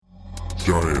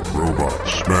Giant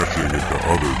robots smashing into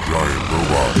other giant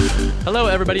robots. Hello,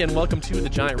 everybody, and welcome to the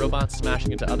Giant Robots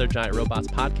Smashing into Other Giant Robots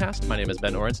podcast. My name is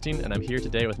Ben Orenstein, and I'm here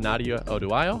today with Nadia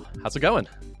Oduayo. How's it going?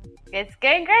 It's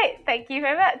going great. Thank you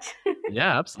very much.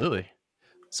 Yeah, absolutely.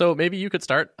 So maybe you could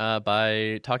start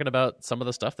by talking about some of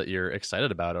the stuff that you're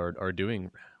excited about or doing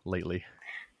lately.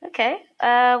 Okay.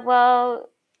 I've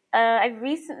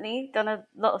recently done a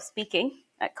lot of speaking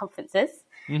at conferences.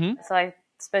 Mm-hmm. So I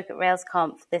spoke at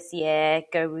RailsConf this year,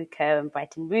 Go Ruco, and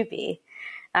Brighton Ruby.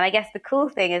 And I guess the cool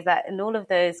thing is that in all of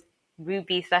those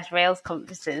Ruby/Rails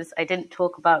conferences, I didn't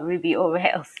talk about Ruby or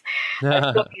Rails. I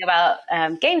was talking about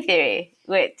game theory,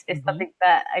 which is something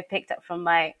that I picked up from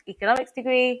my economics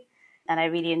degree and I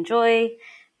really enjoy.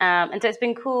 And so it's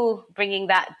been cool bringing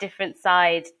that different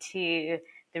side to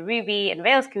the Ruby and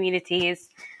Rails communities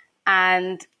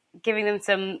and giving them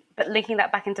but linking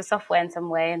that back into software in some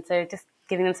way. And so just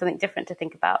giving them something different to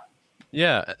think about.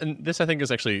 Yeah, and this I think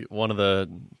is actually one of the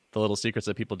little secrets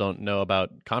that people don't know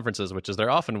about conferences, which is they're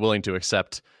often willing to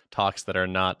accept talks that are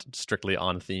not strictly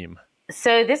on theme.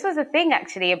 So this was a thing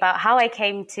actually about how I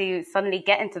came to suddenly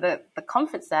get into the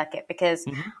conference circuit, because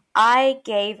I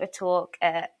gave a talk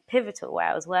at Pivotal where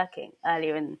I was working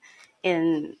earlier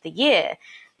in the year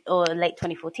or late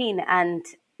 2014, and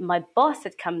my boss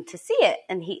had come to see it,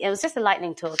 and it was just a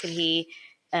lightning talk, and he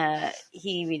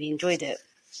really enjoyed it.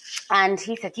 And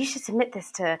he said, you should submit this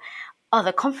to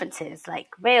other conferences like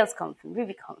RailsConf and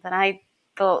RubyConf. And I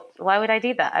thought, why would I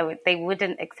do that? They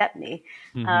wouldn't accept me.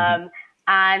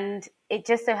 And it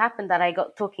just so happened that I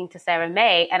got talking to Sarah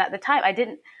May. And at the time, I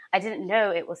didn't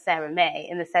know it was Sarah May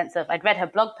in the sense of I'd read her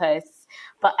blog posts,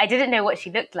 but I didn't know what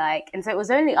she looked like. And so it was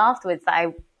only afterwards that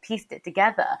I pieced it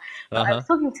together. But I was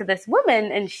talking to this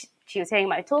woman, and she was hearing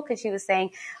my talk, and she was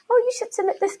saying, oh, you should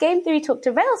submit this game theory talk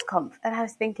to RailsConf. And I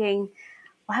was thinking,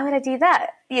 why would I do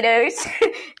that? You know,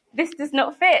 this does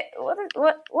not fit.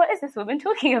 What is this woman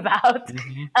talking about?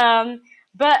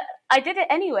 But I did it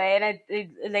anyway, and I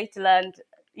later learned,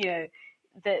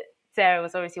 that Sarah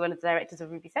was obviously one of the directors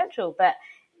of Ruby Central, but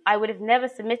I would have never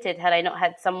submitted had I not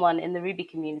had someone in the Ruby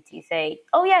community say,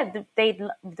 oh yeah,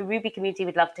 the Ruby community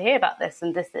would love to hear about this,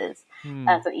 and this is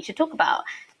something you should talk about.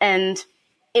 And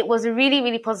it was a really,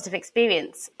 really positive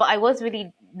experience, but I was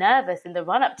really nervous in the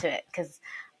run up to it because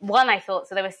I thought,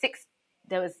 so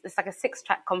it's like a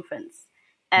 6-track conference.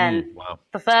 And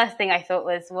the first thing I thought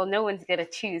was, well, no one's going to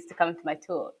choose to come to my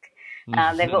talk.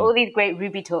 They've got all these great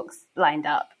Ruby talks lined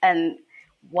up, and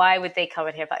why would they come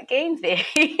and hear about game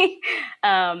theory?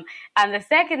 And the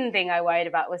second thing I worried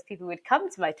about was people would come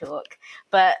to my talk,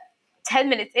 but 10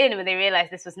 minutes in, when they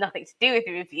realized this was nothing to do with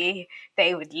Ruby,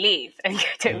 they would leave and go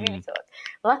to a Ruby talk.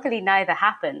 Luckily, neither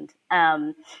happened.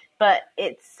 But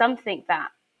it's something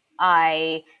that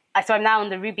so I'm now on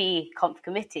the Ruby Conf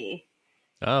committee.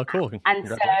 Oh, cool. And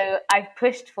so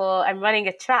I'm running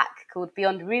a track called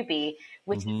Beyond Ruby,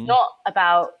 which is not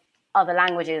about other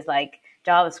languages like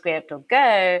JavaScript or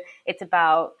Go. It's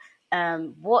about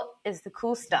what is the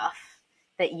cool stuff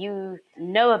that you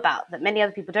know about, that many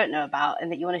other people don't know about,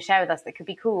 and that you want to share with us that could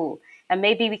be cool. And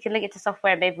maybe we can link it to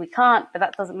software, maybe we can't, but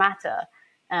that doesn't matter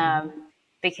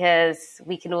because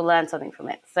we can all learn something from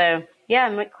it. So yeah,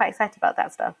 I'm quite excited about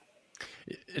that stuff.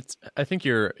 I think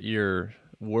your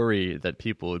worry that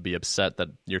people would be upset that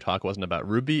your talk wasn't about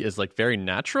Ruby is like very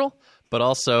natural, but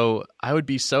also I would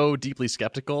be so deeply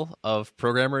skeptical of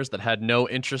programmers that had no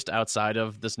interest outside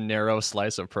of this narrow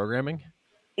slice of programming.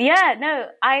 Yeah, no,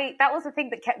 that was the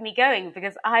thing that kept me going,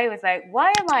 because I was like,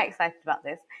 why am I excited about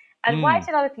this? And why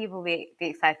should other people be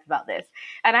excited about this?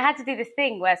 And I had to do this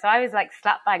thing where, so I was like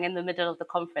slap bang in the middle of the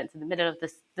conference, in the middle of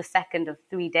the second of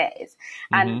 3 days.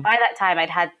 And by that time I'd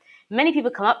had many people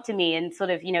come up to me and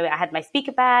sort of, I had my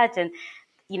speaker badge, and,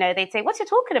 they'd say, what's you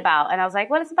talking about? And I was like,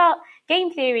 well, it's about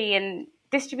game theory and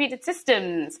distributed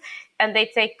systems. And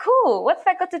they'd say, cool, what's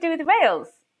that got to do with Rails?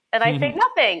 And I'd say,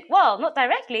 nothing. Well, not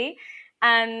directly.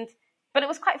 But it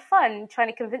was quite fun trying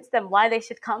to convince them why they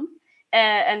should come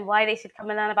and why they should come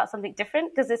and learn about something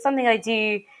different, because it's something I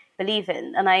do believe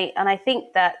in. And I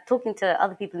think that talking to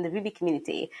other people in the Ruby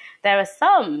community, there are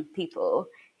some people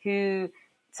who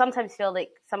sometimes feel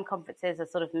like some conferences are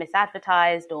sort of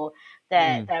misadvertised, or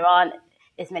there aren't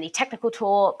as many technical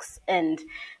talks, and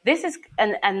this is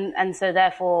and so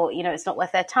therefore it's not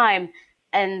worth their time.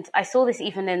 And I saw this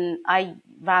I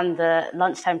ran the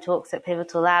lunchtime talks at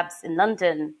Pivotal Labs in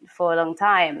London for a long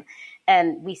time,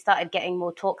 and we started getting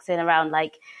more talks in around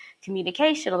like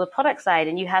communication on the product side,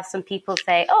 and you have some people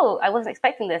say, oh, I wasn't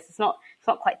expecting this, it's not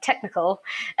quite technical.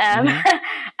 And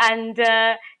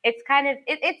it's kind of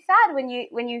it's sad when you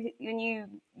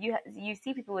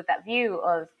see people with that view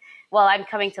of well, I'm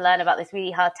coming to learn about this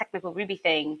really hard technical Ruby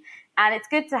thing. And it's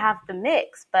good to have the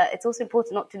mix, but it's also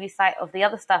important not to lose sight of the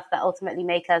other stuff that ultimately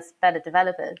make us better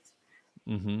developers.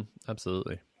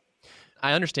 Absolutely.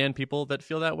 I understand people that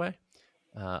feel that way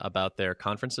about their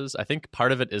conferences. I think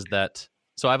part of it is that,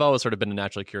 so I've always sort of been a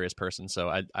naturally curious person, so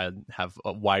I have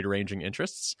wide-ranging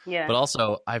interests. Yeah. But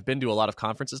also, I've been to a lot of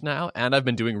conferences now, and I've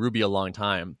been doing Ruby a long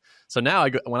time. So now,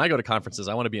 when I go to conferences,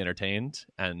 I want to be entertained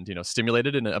and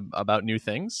stimulated about new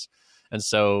things. And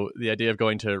so the idea of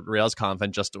going to RailsConf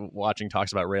and just watching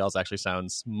talks about Rails actually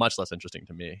sounds much less interesting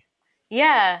to me.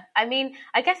 Yeah, I mean,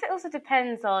 I guess it also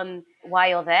depends on why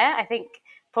you're there. I think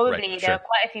probably there are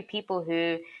quite a few people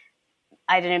who,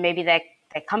 I don't know, maybe their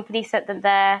company sent them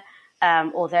there.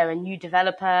 Or they're a new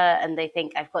developer and they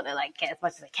think I've got to like get as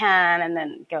much as I can and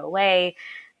then go away.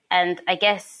 And I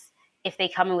guess if they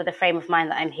come in with a frame of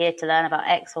mind that I'm here to learn about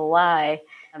X or Y,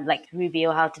 like Ruby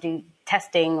or how to do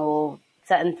testing or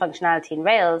certain functionality in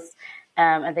Rails,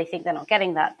 and they think they're not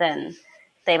getting that, then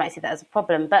they might see that as a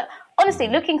problem. But honestly,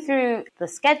 looking through the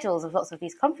schedules of lots of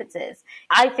these conferences,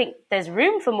 I think there's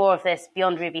room for more of this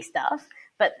beyond Ruby stuff,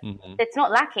 but it's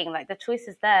not lacking. Like the choice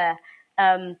is there.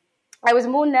 I was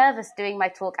more nervous doing my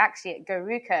talk actually at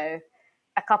GoRuCo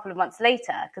a couple of months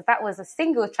later, because that was a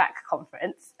single track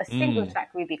conference, a single track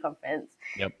Ruby conference.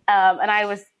 Yep. And I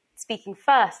was speaking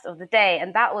first of the day,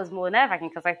 and that was more nerve-wracking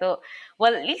because I thought,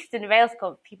 well, at least in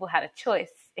RailsConf, people had a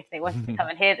choice if they wanted to come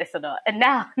and hear this or not. And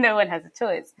now no one has a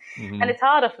choice. And it's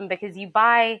hard often because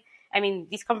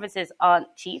these conferences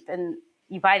aren't cheap, and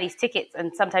you buy these tickets,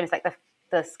 and sometimes like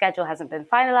the schedule hasn't been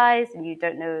finalized, and you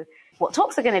don't know what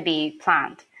talks are going to be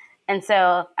planned. And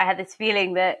so I had this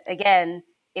feeling that, again,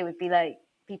 it would be like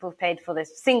people paid for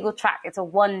this single track. It's a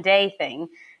one-day thing,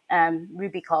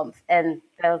 RubyConf, and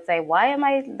they'll say, why am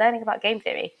I learning about game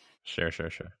theory? Sure.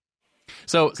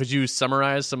 So could you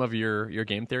summarize some of your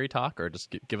game theory talk, or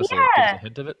just give us a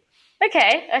hint of it?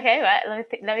 Okay, right.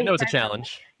 Let me I know it's a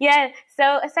challenge. Yeah,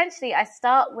 so essentially I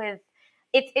start with,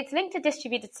 it's linked to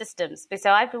distributed systems.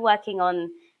 So I've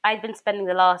been spending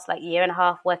the last year and a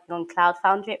half working on Cloud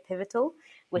Foundry at Pivotal,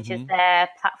 which is their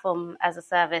platform as a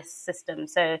service system.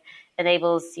 So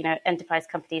enables, enterprise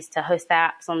companies to host their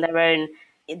apps on their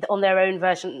own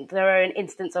version, their own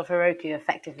instance of Heroku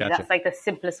effectively. Gotcha. That's like the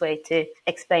simplest way to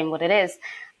explain what it is.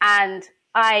 And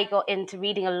I got into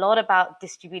reading a lot about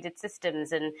distributed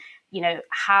systems and,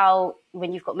 how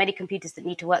when you've got many computers that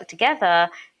need to work together,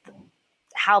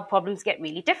 how problems get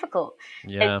really difficult.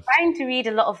 Yeah. And trying to read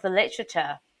a lot of the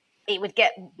literature, it would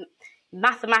get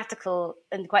mathematical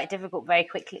and quite difficult very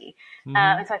quickly.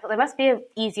 And so I thought there must be an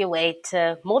easier way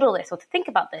to model this or to think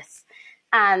about this.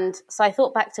 And so I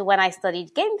thought back to when I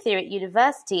studied game theory at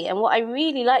university, and what I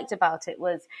really liked about it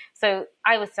was, so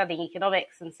I was studying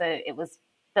economics, and so it was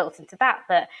built into that,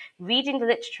 but reading the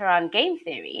literature around game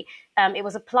theory, it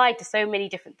was applied to so many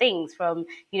different things, from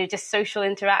just social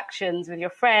interactions with your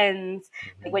friends,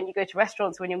 like when you go to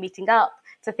restaurants, when you're meeting up,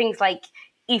 to things like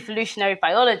evolutionary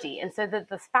biology. And so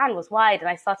the span was wide, and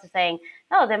I started saying,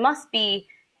 oh, there must be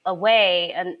a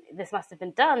way, and this must have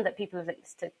been done, that people have linked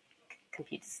this to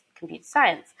computer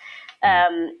science.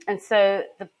 And so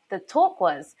the talk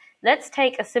was, let's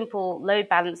take a simple load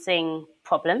balancing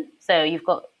problem. So you've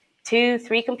got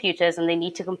 2-3 computers, and they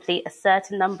need to complete a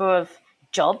certain number of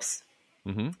jobs.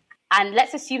 And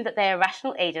let's assume that they're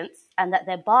rational agents and that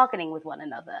they're bargaining with one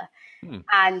another.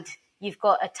 And you've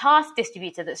got a task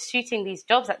distributor that's shooting these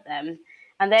jobs at them,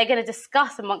 and they're going to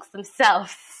discuss amongst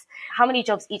themselves how many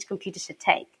jobs each computer should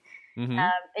take.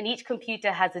 And each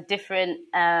computer has a different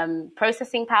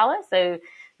processing power. So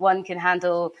one can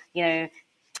handle,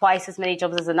 twice as many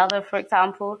jobs as another, for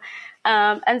example.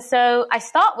 And so I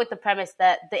start with the premise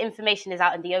that the information is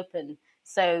out in the open.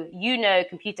 So,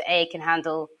 computer A can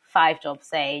handle 5 jobs,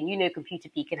 say, and computer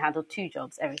B can handle 2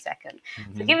 jobs every second.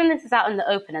 So given this is out in the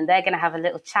open and they're going to have a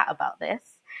little chat about this,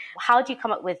 how do you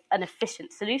come up with an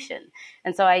efficient solution?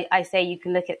 And so I say you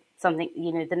can look at something,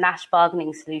 the Nash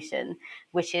bargaining solution,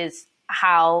 which is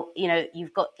how,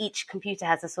 you've got each computer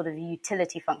has a sort of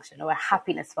utility function or a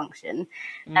happiness function.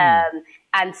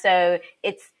 And so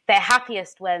they're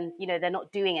happiest when, they're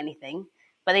not doing anything,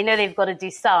 but they know they've got to do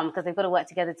some because they've got to work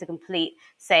together to complete,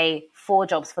 say, 4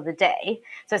 jobs for the day.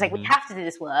 So it's like, we have to do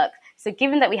this work. So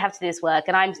given that we have to do this work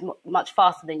and I'm much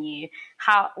faster than you,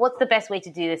 what's the best way to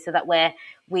do this so that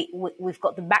we've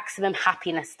got the maximum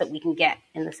happiness that we can get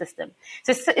in the system?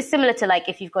 So it's similar to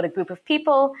if you've got a group of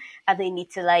people and they need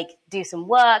to do some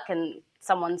work, and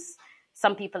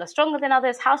some people are stronger than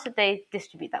others, how should they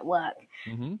distribute that work?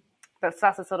 So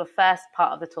that's the sort of first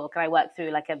part of the talk. And I work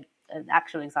through an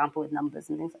actual example with numbers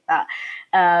and things like that.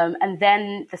 And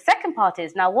then the second part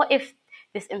is, now what if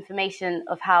this information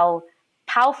of how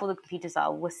powerful the computers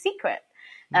are was secret.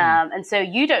 And so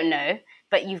you don't know,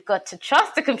 but you've got to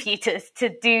trust the computers to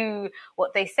do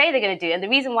what they say they're going to do. And the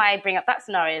reason why I bring up that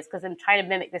scenario is because I'm trying to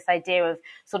mimic this idea of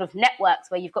sort of networks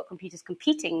where you've got computers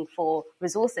competing for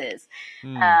resources,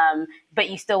 but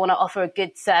you still want to offer a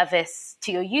good service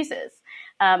to your users.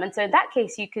 And so in that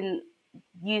case, you can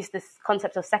use this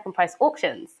concept of second price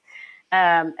auctions.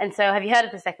 And so have you heard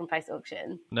of the second price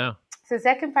auction? No. So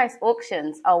second price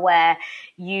auctions are where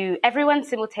everyone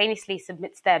simultaneously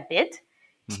submits their bid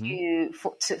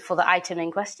for the item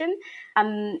in question.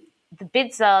 The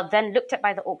bids are then looked at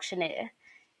by the auctioneer,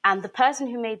 and the person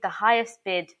who made the highest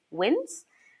bid wins,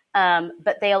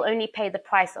 but they'll only pay the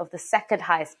price of the second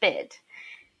highest bid.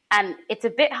 And it's a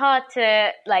bit hard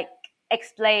to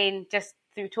explain just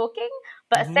through talking,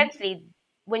 but essentially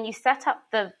when you set up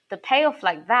the payoff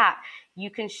like that, you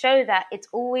can show that it's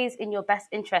always in your best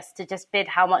interest to just bid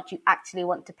how much you actually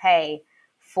want to pay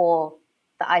for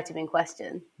the item in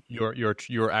question.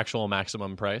 Your actual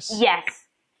maximum price? Yes.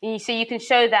 So you can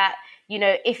show that,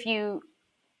 if you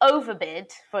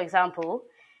overbid, for example,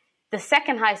 the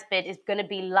second highest bid is going to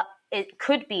be, it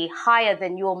could be higher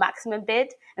than your maximum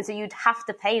bid. And so you'd have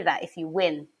to pay that if you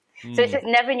win. So it's just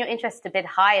never in your interest to bid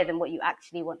higher than what you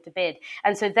actually want to bid.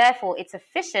 And so therefore it's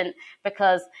efficient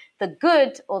because the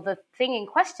good or the thing in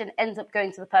question ends up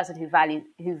going to the person who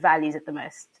values it the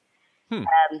most. And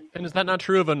is that not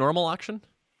true of a normal auction?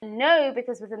 No,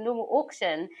 because with a normal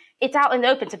auction, it's out in the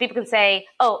open. So people can say,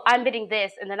 oh, I'm bidding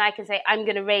this. And then I can say, I'm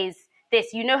going to raise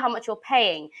this. You know how much you're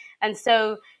paying. And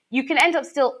so you can end up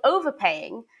still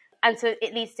overpaying. And so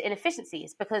it leads to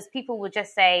inefficiencies because people will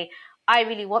just say, I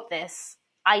really want this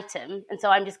item. And so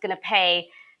I'm just going to pay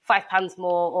 £5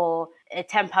 more or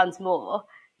 £10 more.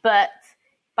 But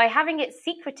by having it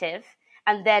secretive,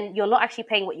 and then you're not actually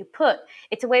paying what you put,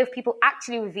 it's a way of people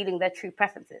actually revealing their true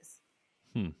preferences.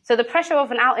 So the pressure of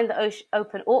an out in the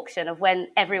open auction of when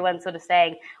everyone's sort of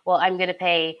saying, well, I'm going to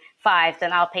pay 5,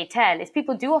 then I'll pay 10, is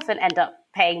people do often end up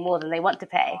paying more than they want to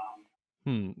pay.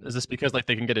 Is this because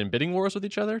they can get in bidding wars with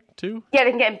each other too? Yeah,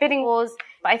 they can get in bidding wars.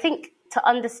 But I think to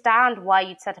understand why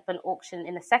you'd set up an auction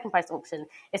in a second price auction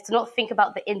is to not think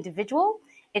about the individual.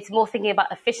 It's more thinking about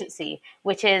efficiency,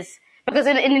 which is because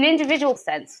in an individual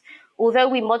sense, although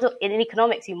we model in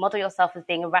economics, you model yourself as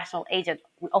being a rational agent.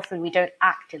 Often we don't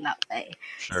act in that way.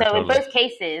 Sure, so totally. In both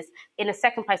cases, in a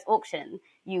second price auction,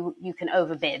 you can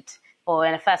overbid, or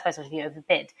in a first price auction, you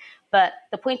overbid. But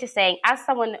the point is saying, as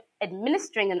someone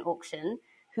administering an auction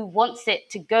who wants it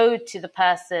to go to the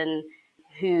person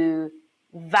who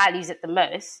values it the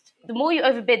most, the more you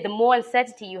overbid, the more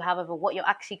uncertainty you have over what you're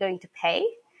actually going to pay.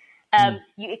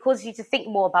 It causes you to think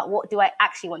more about what do I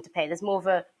actually want to pay. There's more of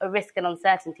a risk and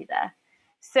uncertainty there.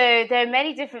 So there are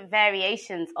many different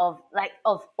variations of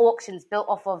auctions built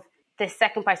off of this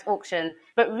second price auction,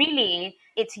 but really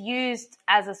it's used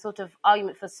as a sort of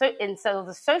argument for in sort of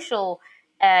the social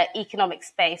economic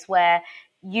space where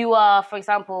you are, for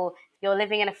example, you're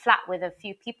living in a flat with a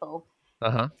few people.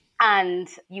 And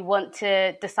you want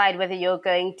to decide whether you're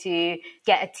going to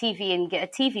get a TV and get a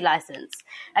TV license.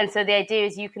 And so the idea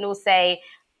is you can all say,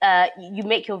 you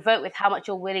make your vote with how much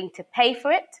you're willing to pay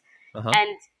for it.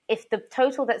 And if the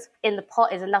total that's in the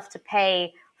pot is enough to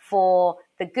pay for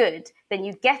the good, then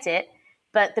you get it.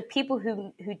 But the people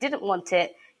who didn't want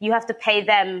it, you have to pay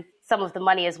them some of the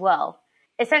money as well.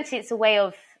 Essentially, it's a way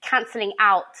of cancelling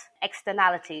out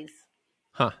externalities.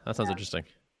 That sounds interesting.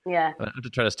 Yeah. I have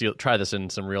to try this in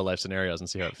some real life scenarios and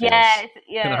see how it feels. Yeah.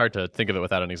 It's kind of hard to think of it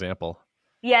without an example.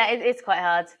 Yeah, it's quite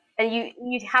hard. And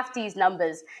you have to use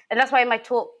numbers. And that's why in my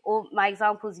talk, all my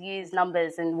examples use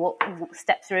numbers and walk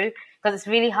step through, because it's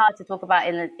really hard to talk about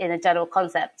in a general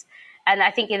concept. And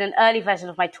I think in an early version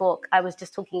of my talk, I was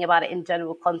just talking about it in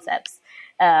general concepts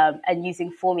and using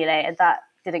formulae, and that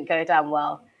didn't go down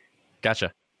well.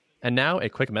 Gotcha. And now a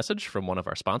quick message from one of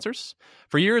our sponsors.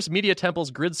 For years, Media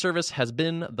Temple's Grid service has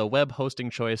been the web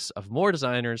hosting choice of more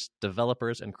designers,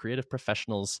 developers, and creative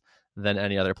professionals than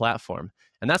any other platform.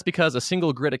 And that's because a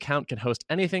single Grid account can host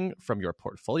anything from your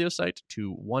portfolio site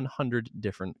to 100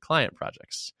 different client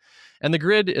projects. And the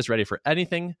Grid is ready for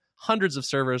anything. Hundreds of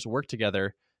servers work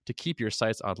together to keep your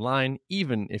sites online,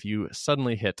 even if you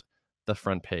suddenly hit the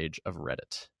front page of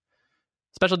Reddit.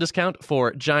 Special discount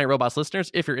for Giant Robots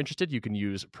listeners. If you're interested, you can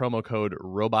use promo code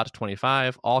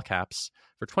ROBOT25, all caps,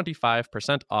 for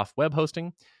 25% off web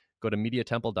hosting. Go to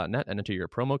MediaTemple.net and enter your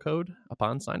promo code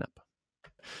upon sign up.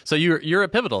 So you're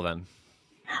at Pivotal then?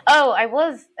 Oh, I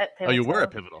was at Pivotal. Oh, you were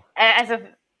at Pivotal? As of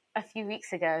a few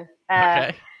weeks ago.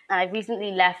 Okay. I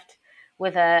recently left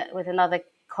with another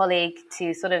colleague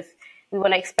to sort of, we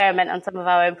want to experiment on some of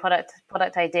our own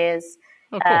product ideas.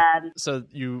 Oh, cool. So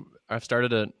you have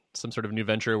started some sort of new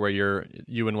venture where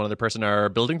you and one other person are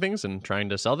building things and trying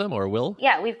to sell them, or will?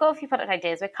 Yeah, we've got a few product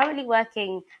ideas. We're currently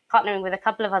partnering with a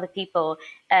couple of other people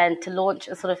and to launch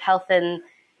a sort of health and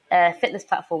fitness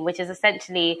platform, which is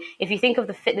essentially, if you think of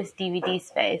the fitness DVD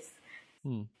space,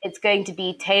 it's going to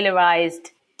be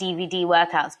tailorized DVD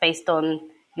workouts based on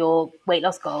your weight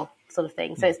loss goal sort of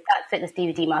thing. So it's that fitness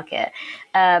DVD market.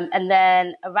 And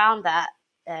then around that,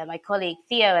 my colleague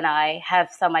Theo and I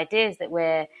have some ideas that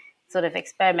we're sort of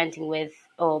experimenting with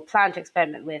or plan to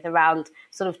experiment with around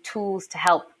sort of tools to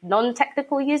help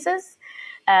non-technical users.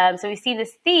 So we see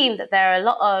this theme that there are a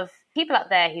lot of people out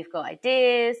there who've got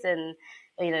ideas and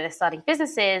they're starting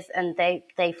businesses and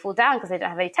they fall down because they don't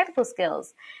have any technical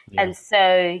skills. Yeah. And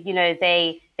so,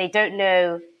 they don't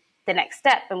know the next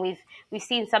step. And we've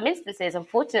seen some instances,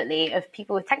 unfortunately, of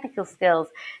people with technical skills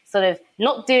sort of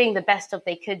not doing the best job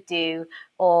they could do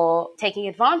or taking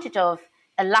advantage of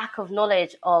a lack of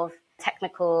knowledge of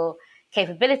technical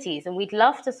capabilities. And we'd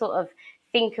love to sort of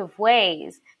think of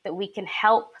ways that we can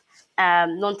help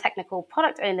non-technical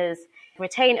product owners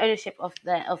retain ownership of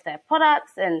their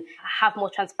products and have more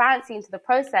transparency into the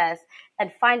process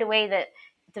and find a way that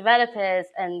developers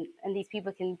and these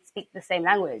people can speak the same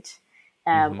language,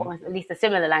 or at least a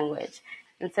similar language.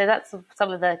 And so that's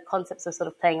some of the concepts we're sort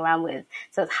of playing around with.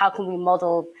 So it's how can we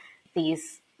model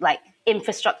these like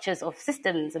infrastructures of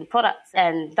systems and products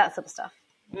and that sort of stuff.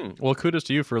 Well, kudos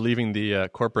to you for leaving the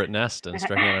corporate nest and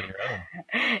striking out on your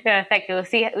own. Yeah, thank you.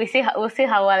 We'll see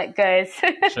how well it goes.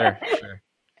 Sure.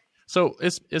 So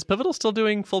is Pivotal still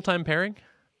doing full-time pairing?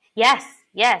 Yes.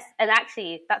 And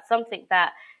actually, that's something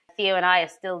that Theo and I are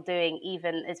still doing,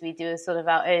 even as we do sort of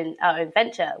our own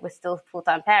venture. We're still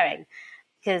full-time pairing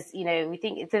because, we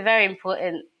think it's a very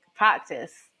important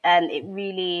practice. And it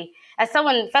really, as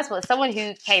someone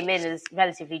who came in as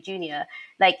relatively junior,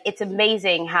 like it's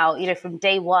amazing how, from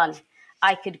day one,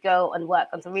 I could go and work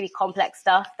on some really complex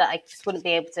stuff that I just wouldn't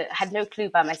be able to, had no clue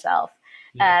by myself.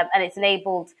 Yeah. And it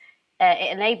enables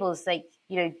like,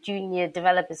 junior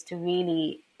developers to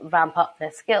really ramp up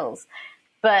their skills.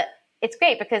 But it's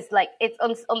great because like it's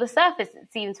on the surface,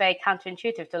 it seems very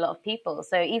counterintuitive to a lot of people.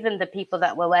 So even the people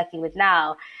that we're working with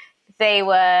now, they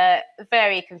were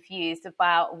very confused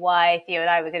about why Theo and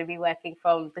I were going to be working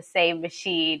from the same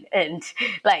machine and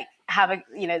like having,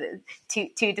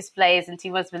 two displays and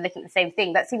 2 months been looking at the same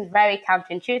thing. That seems very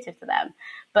counterintuitive to them.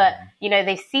 But,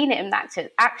 they've seen it in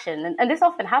action. And this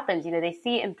often happens, they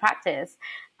see it in practice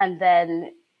and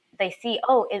then they see,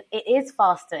 it is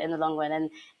faster in the long run. And,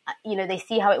 they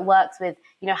see how it works with,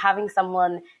 having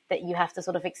someone that you have to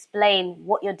sort of explain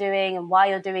what you're doing and why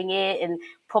you're doing it and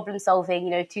problem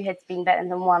solving, 2 heads being better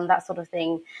than one, that sort of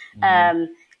thing.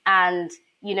 And,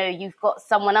 you've got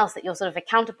someone else that you're sort of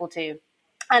accountable to.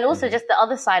 And also just the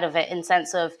other side of it in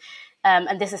sense of,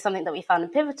 and this is something that we found in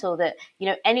Pivotal, that,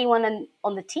 anyone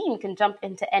on the team can jump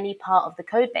into any part of the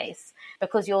code base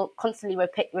because you're constantly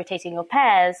rotating your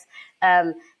pairs.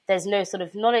 There's no sort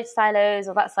of knowledge silos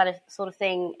or that sort of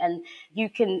thing. And you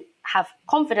can have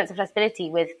confidence and flexibility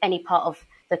with any part of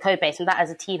the code base. And that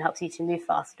as a team helps you to move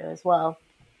faster as well.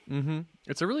 Mm-hmm.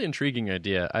 It's a really intriguing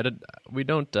idea. We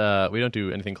don't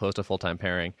do anything close to full-time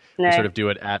pairing. No. We sort of do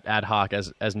it ad hoc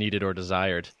as needed or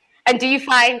desired. And do you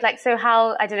find I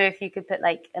don't know if you could put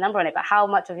like a number on it, but how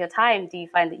much of your time do you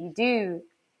find that you do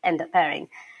end up pairing?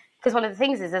 Because one of the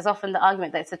things is there's often the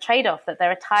argument that it's a trade-off, that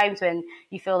there are times when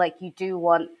you feel like you do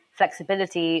want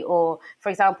flexibility, or for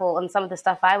example, on some of the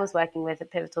stuff I was working with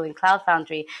at Pivotal in Cloud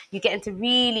Foundry, you get into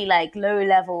really like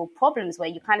low-level problems where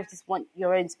you kind of just want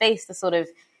your own space to sort of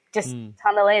just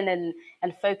tunnel in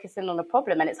and focus in on a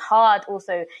problem. And it's hard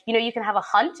also, you can have a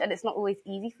hunch and it's not always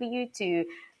easy for you to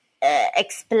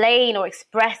explain or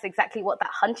express exactly what that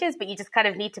hunch is, but you just kind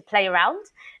of need to play around.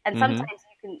 And sometimes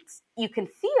you can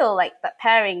feel like that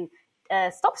pairing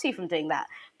stops you from doing that.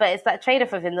 But it's that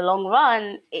trade-off of in the long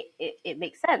run, it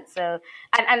makes sense. So,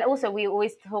 and also we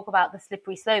always talk about the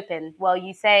slippery slope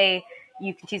you say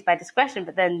you can choose by discretion,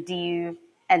 but then do you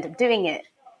end up doing it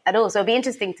at all? So it'd be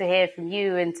interesting to hear from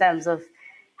you in terms of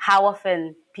how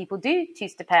often people do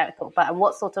choose to pair at all, but and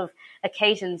what sort of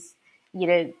occasions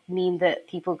mean that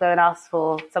people go and ask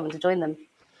for someone to join them.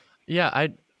 Yeah,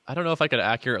 I don't know if I could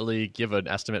accurately give an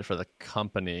estimate for the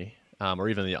company or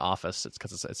even the office. It's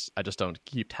because I just don't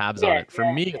keep tabs on it.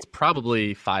 For me, it's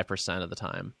probably 5% of the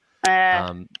time,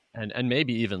 and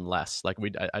maybe even less. Like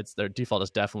their default is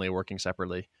definitely working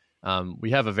separately.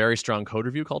 We have a very strong code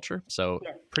review culture, so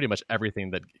pretty much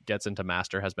everything that gets into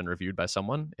master has been reviewed by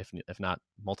someone, if not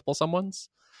multiple someones.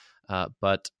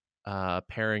 But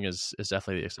pairing is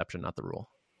definitely the exception, not the rule.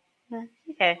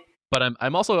 Okay. But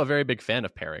I'm also a very big fan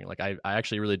of pairing. Like I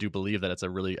actually really do believe that it's a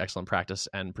really excellent practice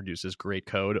and produces great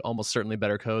code, almost certainly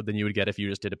better code than you would get if you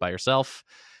just did it by yourself.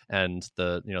 And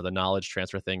the knowledge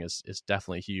transfer thing is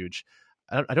definitely huge.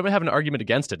 I don't have an argument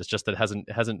against it. It's just that it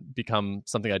hasn't become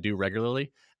something I do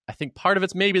regularly. I think part of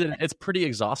it's maybe that it's pretty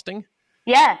exhausting.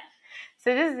 Yeah.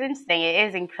 So this is interesting. It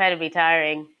is incredibly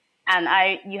tiring.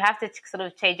 And you have to sort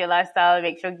of change your lifestyle and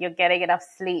make sure you're getting enough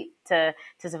sleep to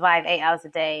survive 8 hours a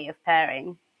day of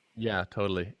pairing. Yeah,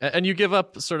 totally. And you give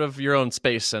up sort of your own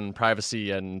space and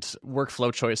privacy and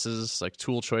workflow choices, like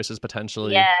tool choices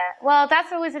potentially. Yeah, well,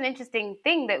 that's always an interesting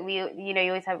thing that we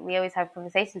always have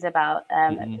conversations about.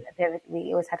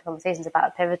 We always had conversations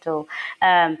about Pivotal.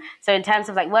 So in terms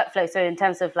of like workflow, so in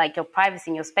terms of like your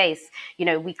privacy and your space,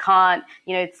 we can't,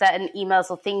 certain emails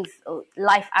or things, or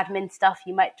life admin stuff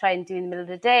you might try and do in the middle of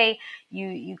the day,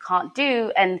 you can't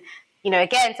do. And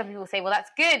again, some people say, well, that's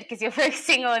good because you're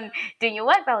focusing on doing your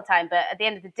work the whole time. But at the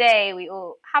end of the day, we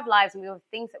all have lives and we all have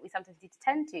things that we sometimes need to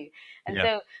tend to. And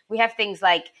so we have things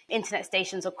like internet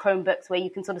stations or Chromebooks where you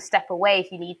can sort of step away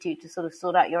if you need to sort of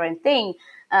sort out your own thing.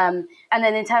 And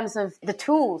then in terms of the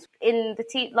tools, in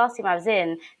the last team I was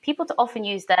in, people often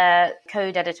use their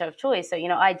code editor of choice. So,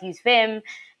 I'd use Vim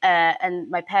and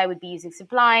my pair would be using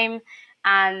Sublime.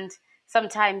 And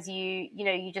sometimes you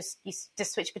just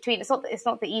switch between. It's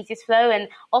not the easiest flow, and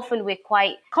often we're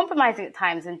quite compromising at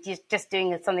times and just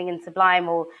doing something in Sublime,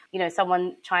 or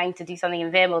someone trying to do something in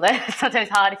Vim, although it's sometimes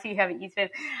hard if you haven't used Vim.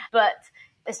 But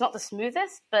it's not the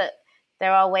smoothest, but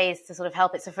there are ways to sort of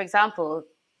help it. So for example,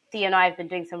 Theo and I have been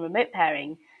doing some remote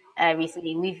pairing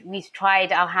recently. We've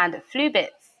tried our hand at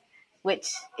Fluebits,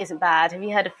 which isn't bad. Have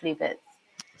you heard of Fluebits?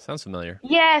 Sounds familiar.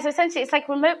 Yeah, so essentially it's like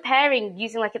remote pairing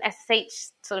using like an SSH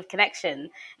sort of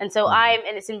connection. And so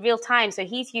and it's in real time. So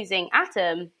he's using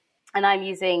Atom and I'm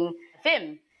using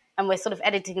Vim, and we're sort of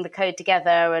editing the code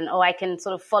together, or I can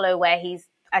sort of follow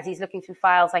as he's looking through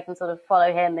files, I can sort of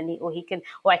follow him or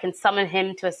I can summon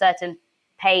him to a certain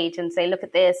page and say, look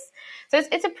at this. So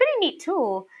it's a pretty neat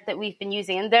tool that we've been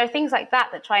using. And there are things like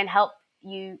that try and help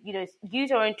you, use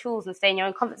your own tools and stay in your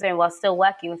own comfort zone while still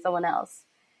working with someone else.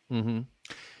 Mm-hmm.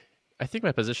 I think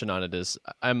my position on it is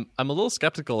I'm a little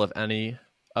skeptical of any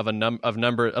of a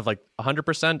number of like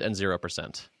 100% and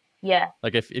 0%. Yeah.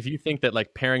 Like if you think that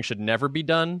like pairing should never be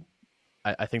done,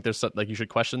 I think there's like you should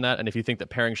question that. And if you think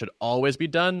that pairing should always be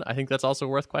done, I think that's also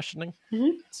worth questioning.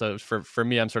 Mm-hmm. So for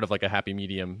me, I'm sort of like a happy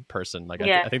medium person. Like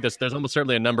I think there's almost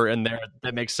certainly a number in there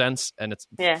that makes sense. And it's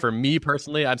for me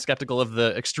personally, I'm skeptical of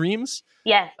the extremes.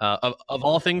 Yeah. Of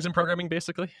all things in programming,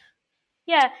 basically.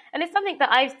 Yeah, and it's something that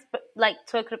I've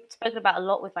spoken about a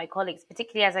lot with my colleagues,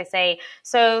 particularly as I say.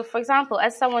 So, for example,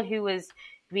 as someone who was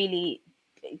really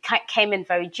came in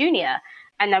very junior,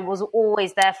 and I was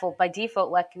always therefore by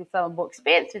default working with someone more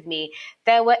experienced with me,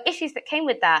 there were issues that came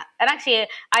with that. And actually,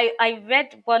 I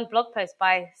read one blog post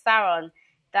by Saron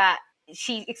that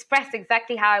she expressed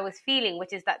exactly how I was feeling,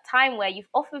 which is that time where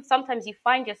sometimes you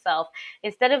find yourself,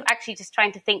 instead of actually just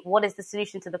trying to think what is the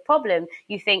solution to the problem,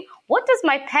 you think, what does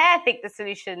my pair think the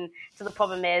solution to the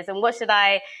problem is, and what should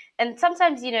I? And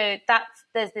sometimes,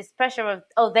 there's this pressure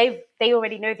of, they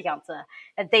already know the answer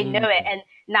and they know it, and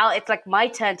now it's like my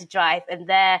turn to drive, and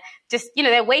they're just,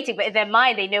 they're waiting, but in their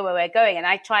mind they know where we're going, and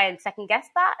I try and second guess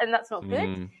that, and that's not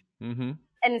good. Mm-hmm.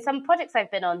 And in some projects I've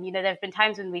been on, there have been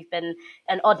times when we've been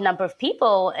an odd number of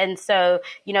people. And so,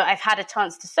 I've had a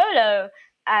chance to solo,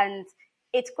 and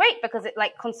it's great because it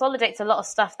like consolidates a lot of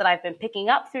stuff that I've been picking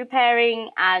up through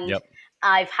pairing, and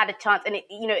I've had a chance, and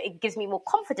it gives me more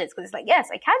confidence because it's like, yes,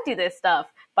 I can do this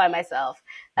stuff by myself.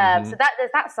 So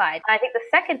there's that side. And I think the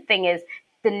second thing is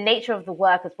the nature of the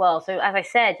work as well. So as I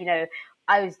said,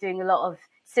 I was doing a lot of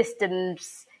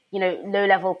systems,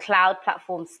 low-level cloud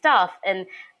platform stuff, and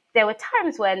there were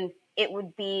times when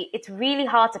it's really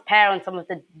hard to pair on some of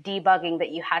the debugging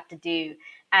that you had to do.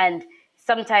 And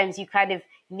sometimes you kind of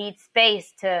need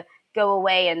space to go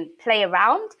away and play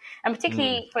around. And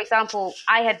particularly, for example,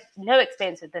 I had no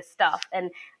experience with this stuff,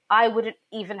 and I wouldn't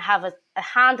even have a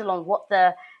handle on what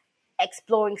the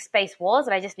exploring space was.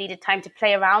 And I just needed time to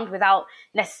play around without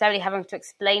necessarily having to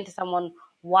explain to someone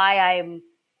why I'm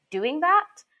doing that.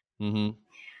 Mm-hmm.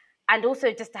 And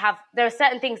also just there are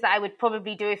certain things that I would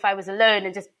probably do if I was alone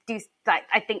and just do like,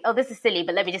 I think, oh, this is silly,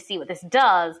 but let me just see what this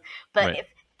does. But if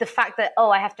the fact that,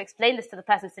 I have to explain this to the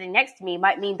person sitting next to me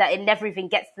might mean that it never even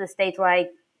gets to the stage where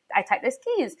I type those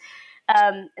keys.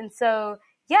 And so,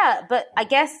 but I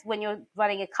guess when you're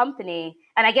running a company,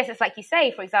 and I guess it's like you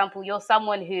say, for example, you're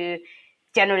someone who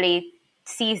generally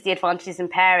sees the advantages in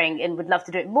pairing and would love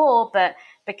to do it more, but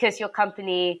because your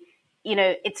company,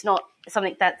 it's not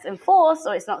something that's enforced,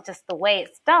 or it's not just the way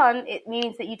it's done, it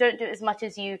means that you don't do it as much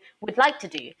as you would like to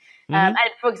do. And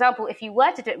for example, if you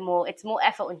were to do it more, it's more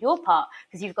effort on your part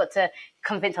because you've got to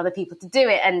convince other people to do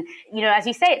it. And, as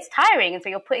you say, it's tiring. And so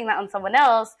you're putting that on someone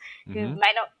else who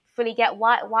might not fully get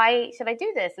why should I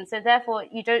do this? And so therefore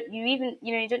you don't do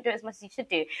it as much as you should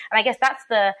do. And I guess that's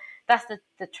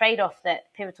the trade-off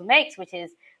that Pivotal makes, which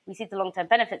is we see the long-term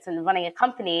benefits in running a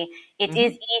company. It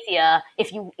is easier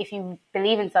if you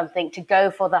believe in something to go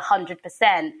for the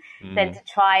 100% than to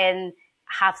try and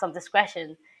have some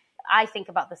discretion. I think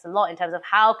about this a lot in terms of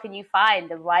how can you find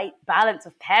the right balance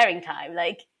of pairing time.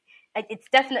 Like it's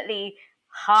definitely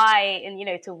high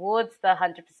and towards the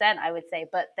 100%, I would say,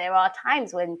 but there are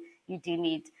times when you do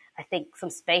need, I think, some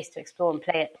space to explore and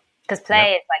play it, because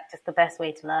play is like just the best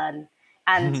way to learn.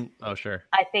 And oh, sure.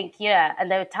 I think,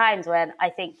 and there were times when I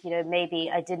think, maybe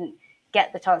I didn't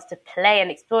get the chance to play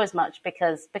and explore as much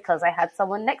because I had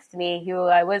someone next to me who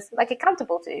I was like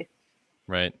accountable to.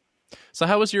 Right. So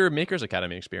how was your Makers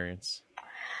Academy experience?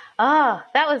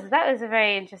 That was a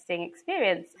very interesting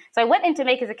experience. So I went into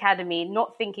Makers Academy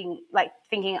not thinking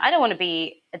I don't want to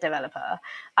be a developer.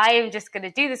 I am just going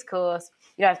to do this course.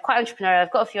 I'm quite entrepreneurial.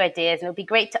 I've got a few ideas, and it'll be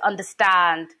great to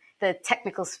understand the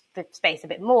technical space a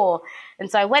bit more.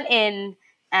 And so I went in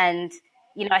and,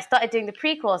 I started doing the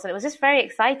pre-course, and it was just very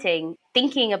exciting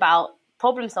thinking about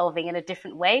problem solving in a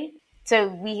different way. So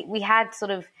we had sort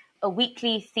of a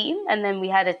weekly theme, and then we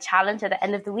had a challenge at the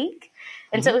end of the week.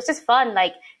 And so it was just fun.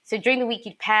 So during the week,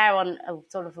 you'd pair on a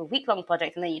sort of a week-long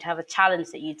project, and then you'd have a challenge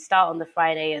that you'd start on the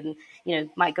Friday and,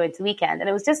 might go into the weekend. And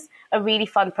it was just a really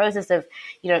fun process of,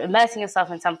 immersing yourself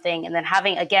in something and then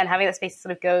having that space to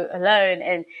sort of go alone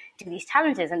and do these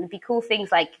challenges. And it'd be cool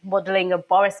things like modeling a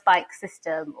Boris bike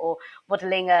system or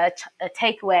modeling a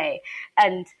takeaway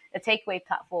and a takeaway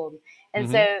platform. And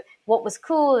so what was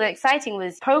cool and exciting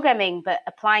was programming, but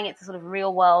applying it to sort of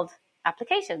real world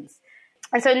applications.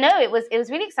 And so, it was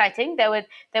really exciting. There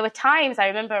were times I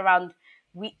remember around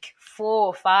week 4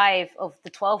 or 5 of the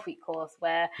 12-week course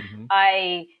where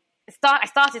I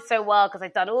started so well because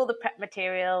I'd done all the prep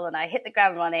material and I hit the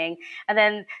ground running. And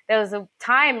then there was a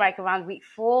time like around week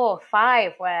 4 or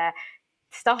 5 where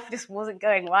stuff just wasn't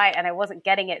going right and I wasn't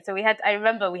getting it. So I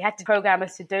remember we had to program a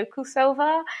Sudoku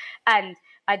solver, and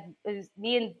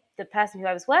me and the person who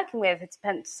I was working with had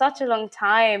spent such a long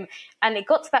time, and it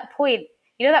got to that point,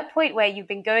 that point where you've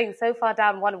been going so far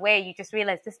down one way, you just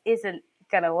realize this isn't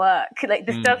going to work. Like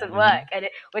this doesn't work. And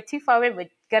we're too far in. We're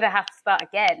going to have to start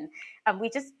again. And we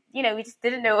just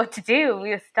didn't know what to do. We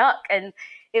were stuck. And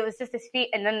it was just this feat.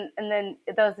 And then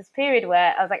there was this period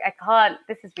where I was like, I can't,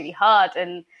 this is really hard.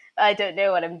 And I don't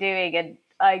know what I'm doing. And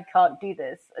I can't do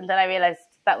this. And then I realized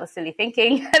that was silly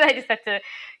thinking. And I just had to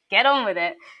get on with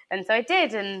it. And so I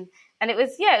did. And it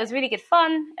was really good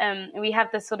fun. We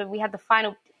had the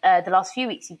final, the last few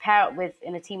weeks you pair up with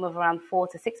in a team of around 4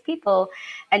 to 6 people,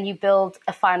 and you build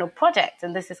a final project.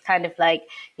 And this is kind of like,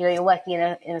 you're working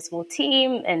in a small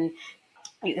team, and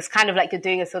it's kind of like you're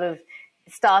doing a sort of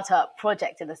startup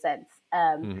project in a sense.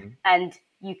 And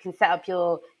you can set up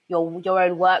your own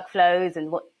workflows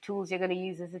and what tools you're going to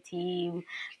use as a team.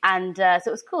 And so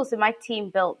it was cool. So my team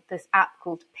built this app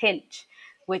called Pinch,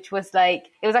 which was it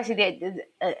was actually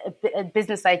a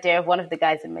business idea of one of the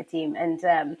guys in my team.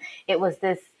 And it was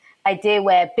this idea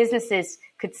where businesses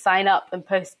could sign up and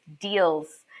post deals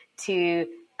to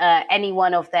any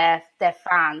one of their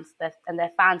fans, and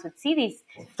their fans would see these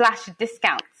flash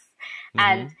discounts.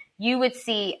 And you would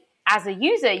see, as a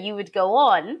user, you would go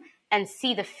on and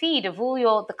see the feed of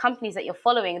all the companies that you're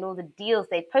following and all the deals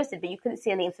they posted, but you couldn't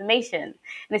see any information.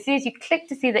 And as soon as you click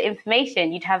to see the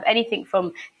information, you'd have anything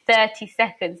from 30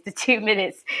 seconds to 2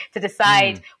 minutes to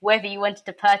decide whether you wanted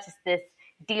to purchase this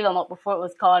deal or not before it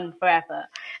was gone forever.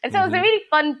 And so it was a really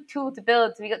fun tool to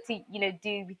build. So we got to,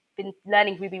 we've been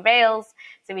learning Ruby Rails.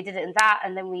 So we did it in that.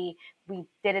 And then we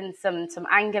did in some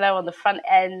Angular on the front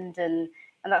end and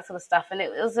that sort of stuff. And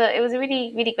it was a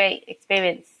really, really great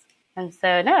experience. And so,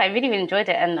 I really, really enjoyed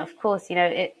it. And of course,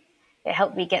 it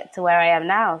helped me get to where I am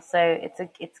now. So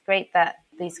it's great that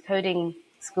these coding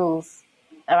schools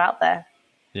are out there.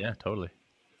 Yeah, totally.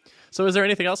 So is there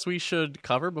anything else we should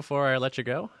cover before I let you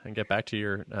go and get back to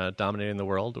your dominating the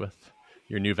world with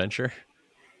your new venture?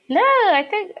 No, I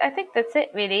think that's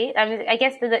it, really. I mean, I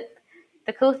guess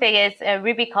the cool thing is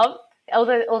RubyConf.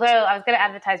 Although I was going to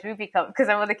advertise RubyConf because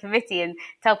I'm on the committee and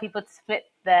tell people to submit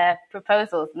their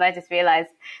proposals, and I just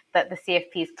realized that the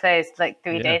CFP is closed 3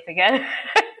 days ago.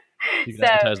 You can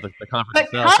advertise the conference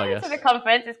itself, I guess. Come to the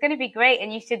conference. It's going to be great,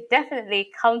 and you should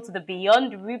definitely come to the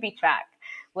Beyond Ruby track,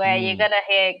 where you're going to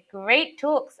hear great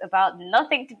talks about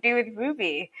nothing to do with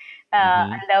Ruby.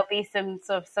 And there'll be some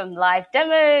live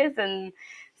demos and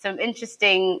some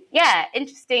interesting, I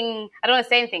don't want to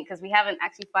say anything because we haven't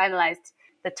actually finalized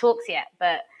the talks yet,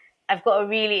 but I've got a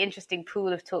really interesting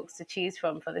pool of talks to choose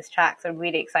from for this track. So I'm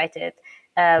really excited.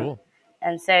 Cool.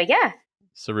 And so, yeah.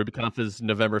 So RubyConf is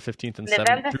November 15th and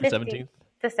November 17th?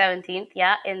 The 17th,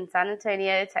 in San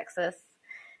Antonio, Texas.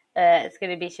 It's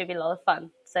going to be, should be a lot of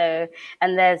fun. So,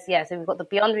 and there's, so we've got the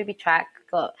Beyond Ruby track,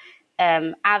 got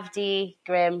Avdi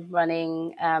Grimm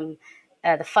running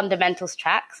the fundamentals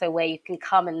track. So where you can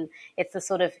come and it's the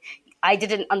sort of, I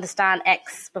didn't understand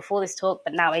X before this talk,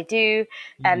 but now I do.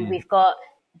 And we've got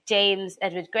James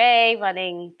Edward Gray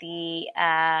running the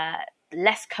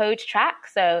less code track.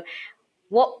 So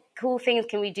what cool things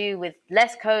can we do with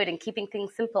less code and keeping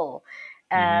things simple?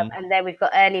 And then we've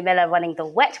got Ernie Miller running the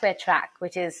wetware track,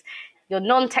 which is your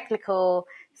non-technical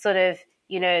sort of,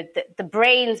 the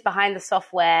brains behind the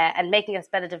software and making us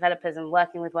better developers and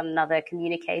working with one another,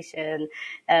 communication,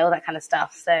 all that kind of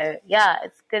stuff. So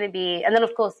it's going to be, and then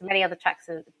of course many other talks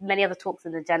in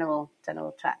the general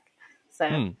track.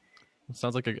 So it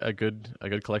sounds like a good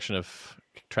collection of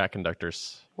track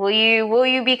conductors. Will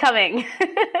you be coming?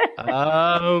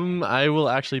 I will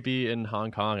actually be in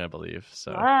Hong Kong, I believe.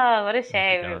 So what a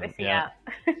shame. We're missing out.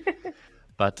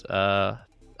 But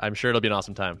I'm sure it'll be an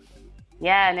awesome time.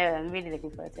 Yeah, no, I'm really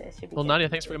looking forward to it. It should be good. Nadia,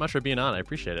 thanks very much for being on. I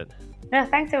appreciate it. No,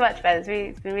 thanks so much, Ben.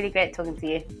 It's been really great talking to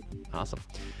you. Awesome.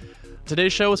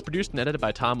 Today's show was produced and edited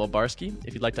by Tom Obarski.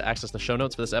 If you'd like to access the show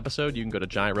notes for this episode, you can go to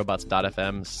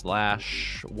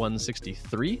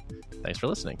giantrobots.fm/163. Thanks for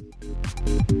listening.